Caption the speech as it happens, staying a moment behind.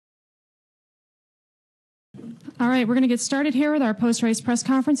All right, we're going to get started here with our post-race press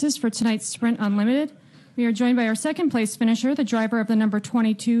conferences for tonight's Sprint Unlimited. We are joined by our second-place finisher, the driver of the number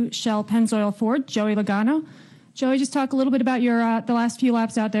 22 Shell Pennzoil Ford, Joey Logano. Joey, just talk a little bit about your the last few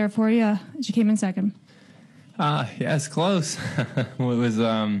laps out there for you as you came in second. Yeah, it's close. It's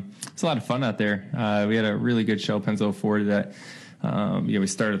a lot of fun out there. We had a really good Shell Pennzoil Ford that we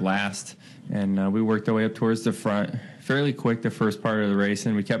started last, and we worked our way up towards the front fairly quick the first part of the race,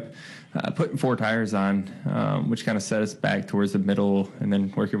 and we kept putting 4 tires on, which kind of set us back towards the middle, and then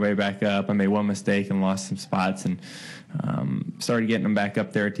work your way back up. I made one mistake and lost some spots, and started getting them back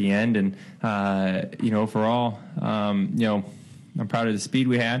up there at the end. And overall, I'm proud of the speed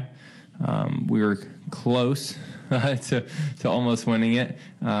we had. We were close to almost winning it.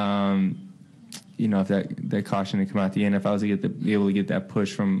 If that caution had come out at the end, if I was able to get that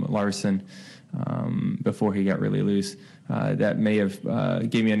push from Larson before he got really loose, that may have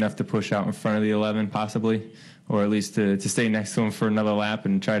gave me enough to push out in front of the 11 possibly, or at least to stay next to him for another lap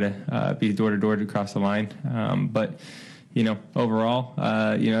and try to be door-to-door to cross the line. But overall,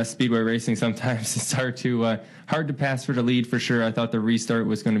 speedway racing sometimes it's hard to pass for the lead for sure. I thought the restart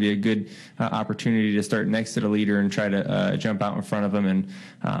was going to be a good opportunity to start next to the leader and try to jump out in front of him,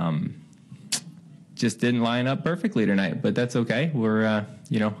 and just didn't line up perfectly tonight, but that's okay. We're,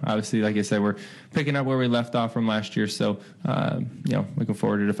 obviously, like I said, we're picking up where we left off from last year, so, looking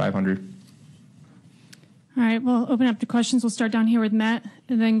forward to the 500. All right, we'll open up to questions. We'll start down here with Matt,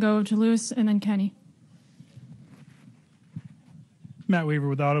 and then go to Lewis, and then Kenny. Matt Weaver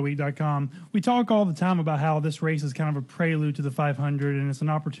with AutoWeek.com. We talk all the time about how this race is kind of a prelude to the 500, and it's an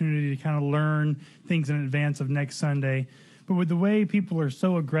opportunity to kind of learn things in advance of next Sunday. But with the way people are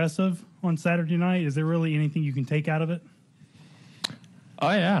so aggressive on Saturday night, is there really anything you can take out of it?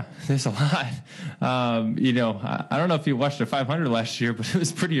 Oh, yeah, there's a lot. I don't know if you watched the 500 last year, but it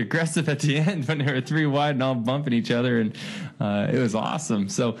was pretty aggressive at the end when they were 3 wide and all bumping each other, and it was awesome.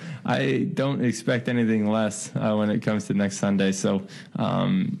 So I don't expect anything less when it comes to next Sunday. So,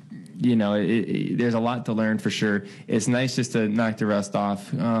 there's a lot to learn for sure. It's nice just to knock the rust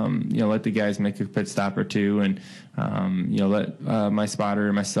off, let the guys make a pit stop or two, and, let my spotter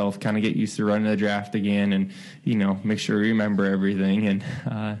and myself kind of get used to running the draft again, and, make sure we remember everything. And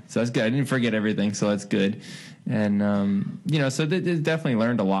so that's good. I didn't forget everything, so that's good. And, so they definitely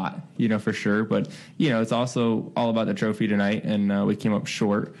learned a lot, for sure. But, it's also all about the trophy tonight, and we came up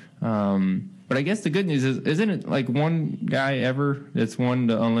short. But I guess the good news is, isn't it like one guy ever that's won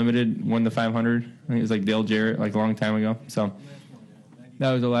the Unlimited, won the 500? I think it was like Dale Jarrett, like a long time ago. So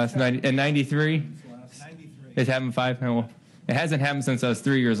that was the last 90, and 93. It's happened 5. Well, it hasn't happened since I was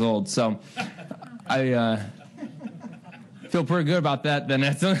 3 years old. So I feel pretty good about that. Then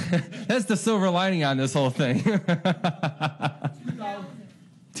that's the silver lining on this whole thing.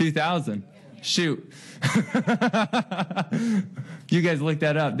 2000. Shoot. You guys looked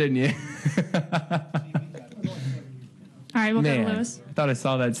that up, didn't you? All right, we'll go to Lewis. I thought I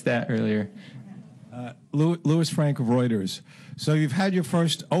saw that stat earlier. Louis Frank of Reuters. So you've had your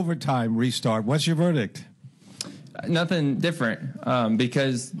first overtime restart. What's your verdict? Nothing different,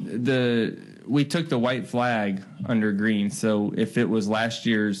 because we took the white flag under green. So if it was last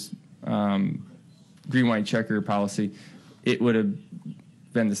year's green-white checker policy, it would have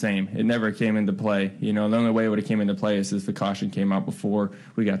been the same. It never came into play. The only way it would have came into play is if the caution came out before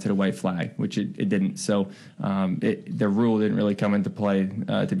we got to the white flag, which it didn't. So the rule didn't really come into play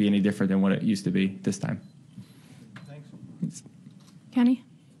to be any different than what it used to be this time. Thanks. Kenny?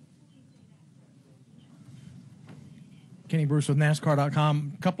 Kenny Bruce with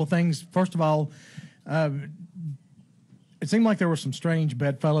NASCAR.com. A couple of things. First of all, it seemed like there were some strange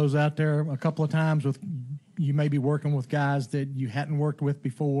bedfellows out there a couple of times with you may be working with guys that you hadn't worked with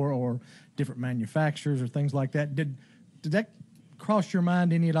before, or different manufacturers or things like that. Did that cross your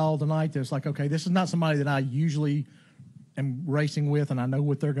mind any at all tonight? That's like, okay, this is not somebody that I usually am racing with and I know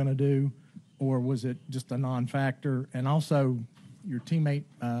what they're going to do, or was it just a non-factor? And also, your teammate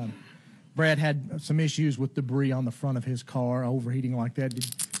Brad had some issues with debris on the front of his car, overheating like that.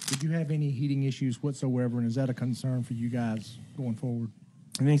 Did you have any heating issues whatsoever, and is that a concern for you guys going forward?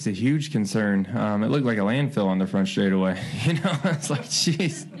 I think it's a huge concern. It looked like a landfill on the front straightaway. It's like,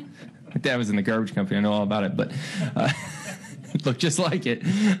 jeez. My dad was in the garbage company. I know all about it, but it looked just like it.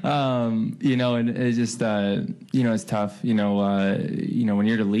 And it's just, it's tough. When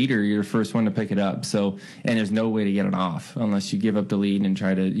you're the leader, you're the first one to pick it up. So, and there's no way to get it off unless you give up the lead and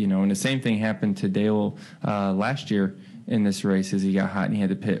try to, and the same thing happened to Dale last year in this race as he got hot and he had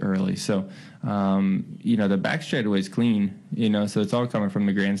to pit early. So, the back straightaway is clean, so it's all coming from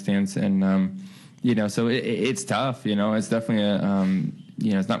the grandstands. And, so it's tough, it's definitely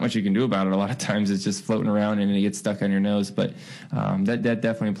there's not much you can do about it. A lot of times it's just floating around and it gets stuck on your nose. But that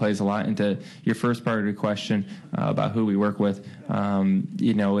definitely plays a lot into your first part of the question about who we work with.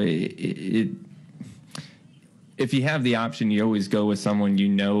 If you have the option, you always go with someone you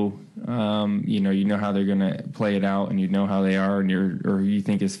know how they're going to play it out, and you know how they are, and or you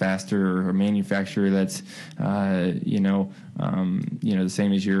think is faster, or a manufacturer that's the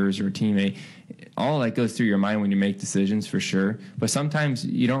same as yours, or a teammate. All that goes through your mind when you make decisions, for sure. But sometimes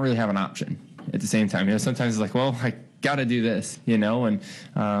you don't really have an option at the same time. Sometimes it's like, well, I got to do this,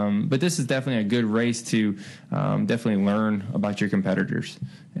 but this is definitely a good race to definitely learn about your competitors.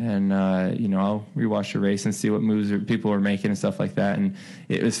 And, I'll rewatch the race and see what moves people are making and stuff like that. And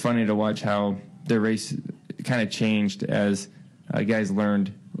it was funny to watch how the race kind of changed as guys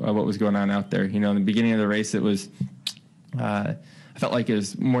learned what was going on out there. In the beginning of the race, it was, I felt like it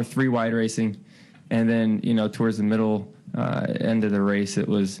was more 3-wide racing. And then, towards the middle end of the race, it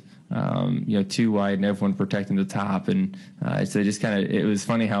was, 2-wide and everyone protecting the top. And so it was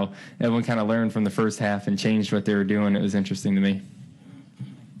funny how everyone kind of learned from the first half and changed what they were doing. It was interesting to me.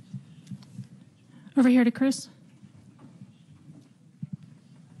 Over here to Chris.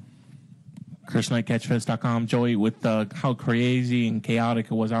 Chris Knight, CatchFence.com. Joey, with how crazy and chaotic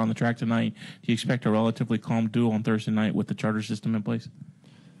it was out on the track tonight, do you expect a relatively calm duel on Thursday night with the charter system in place?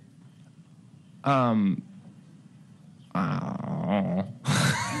 I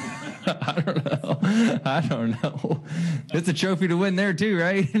don't know. It's a trophy to win there too,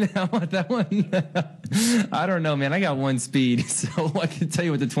 right? I want that one. I don't know, man. I got one speed, so I can tell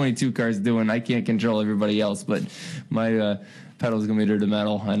you what the 22 car is doing. I can't control everybody else, but my pedal's gonna be to the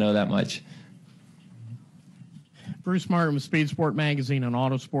metal. I know that much. Bruce Martin with Speed Sport Magazine and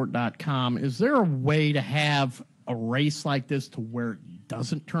Autosport.com. Is there a way to have a race like this to where it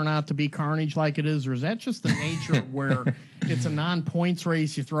doesn't turn out to be carnage like it is, or is that just the nature of where it's a non-points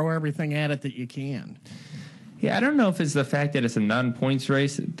race, you throw everything at it that you can? Yeah, I don't know if it's the fact that it's a non-points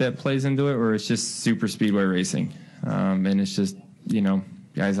race that plays into it, or it's just super speedway racing, and it's just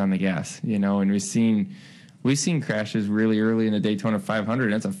guys on the gas, and we've seen crashes really early in the Daytona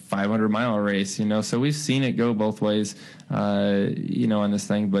 500. That's a 500-mile race, so we've seen it go both ways, on this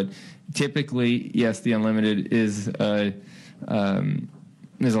thing. But typically, yes, the Unlimited is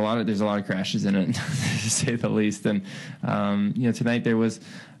there's a lot of crashes in it, to say the least. And tonight there was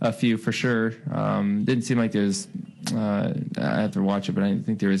a few for sure. Didn't seem like there was. I have to watch it, but I didn't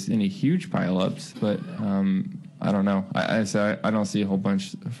think there was any huge pileups. But I don't know. I don't see a whole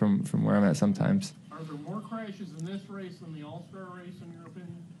bunch from where I'm at sometimes. Are there more crashes in this race than the All-Star race, in your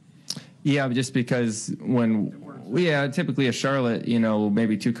opinion? Yeah, just because typically at Charlotte,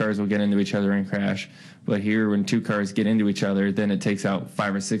 maybe 2 cars will get into each other and crash. But here, when 2 cars get into each other, then it takes out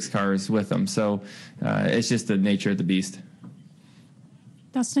 5 or 6 cars with them. So it's just the nature of the beast.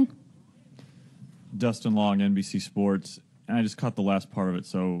 Dustin Long, NBC Sports. And I just caught the last part of it,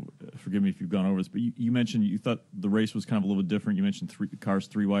 so forgive me if you've gone over this. But you mentioned you thought the race was kind of a little bit different. You mentioned 3 cars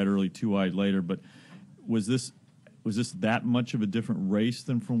 3-wide early, 2-wide later. But was this that much of a different race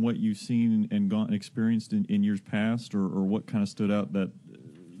than from what you've seen and experienced in years past, or what kind of stood out that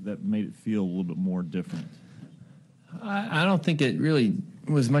made it feel a little bit more different? I don't think it really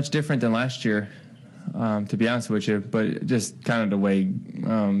was much different than last year, to be honest with you. But just kind of the way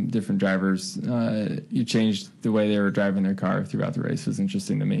different drivers, you changed the way they were driving their car throughout the race was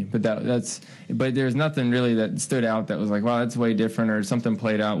interesting to me. But but there's nothing really that stood out that was like, wow, that's way different, or something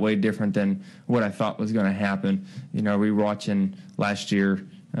played out way different than what I thought was going to happen. Rewatching last year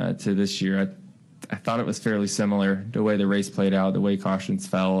to this year, I thought it was fairly similar. The way the race played out, the way cautions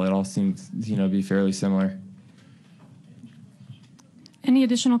fell, it all seemed to be fairly similar. Any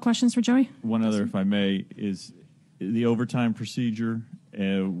additional questions for Joey? One other, if I may, is the overtime procedure.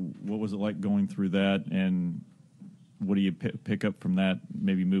 What was it like going through that, and what do you pick up from that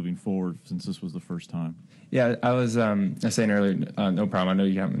maybe moving forward, since this was the first time? Yeah, I was saying earlier, no problem, I know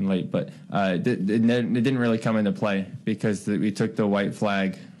you got in late, but it didn't really come into play because we took the white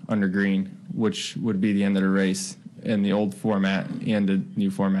flag under green, which would be the end of the race in the old format and the new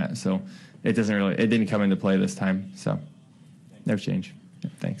format. So it didn't come into play this time. So no change. Yeah,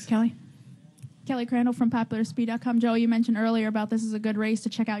 thanks. Kelly Crandall from PopularSpeed.com. Joe, you mentioned earlier about this is a good race to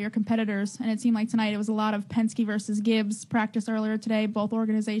check out your competitors, and it seemed like tonight it was a lot of Penske versus Gibbs practice earlier today. Both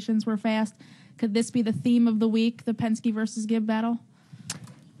organizations were fast. Could this be the theme of the week, the Penske versus Gibb battle?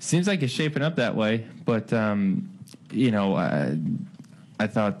 Seems like it's shaping up that way, but I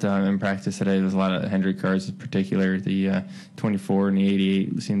thought in practice today there was a lot of Hendrick cars in particular. The 24 and the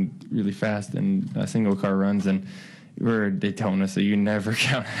 88 seemed really fast in single car runs, and we're at Daytona, so you never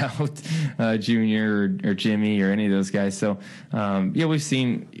count out Junior or Jimmy or any of those guys. So we've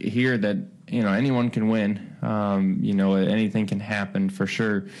seen here that anyone can win. Anything can happen for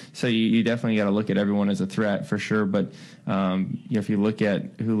sure. So you definitely got to look at everyone as a threat for sure. But if you look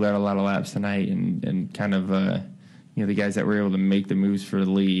at who led a lot of laps tonight and kind of the guys that were able to make the moves for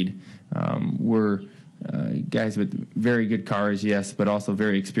the lead, were guys with very good cars, yes, but also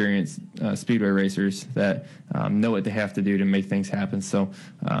very experienced speedway racers that know what they have to do to make things happen. So,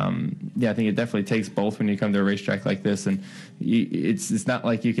 I think it definitely takes both when you come to a racetrack like this. And it's not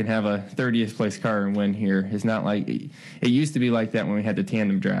like you can have a 30th place car and win here. It's not like it used to be like that when we had the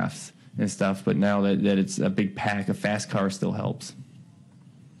tandem drafts and stuff, but now that it's a big pack, a fast car still helps.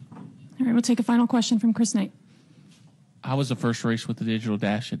 All right, we'll take a final question from Chris Knight. How was the first race with the digital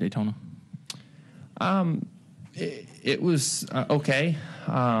dash at Daytona? It was okay.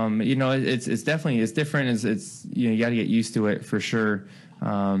 It's definitely different. It's you got to get used to it for sure.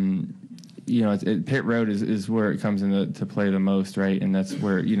 Pit road is where it comes into play the most, right? And that's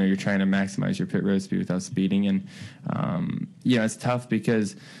where you're trying to maximize your pit road speed without speeding. And it's tough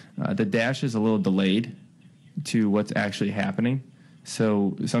because the dash is a little delayed to what's actually happening.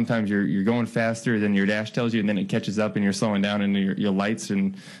 So sometimes you're going faster than your dash tells you, and then it catches up and you're slowing down, and your lights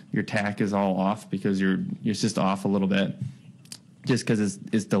and your tack is all off because you're just off a little bit, just because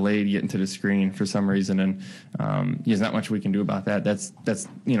it's delayed getting to the screen for some reason. And there's not much we can do about that. That's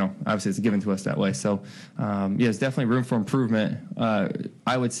obviously it's given to us that way. So there's definitely room for improvement.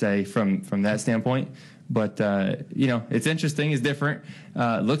 I would say from that standpoint. But it's interesting. It's different.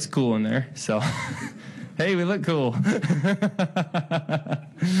 It looks cool in there. So. Hey, we look cool.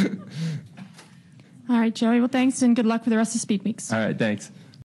 All right, Joey. Well, thanks, and good luck for the rest of Speed Weeks. All right, thanks.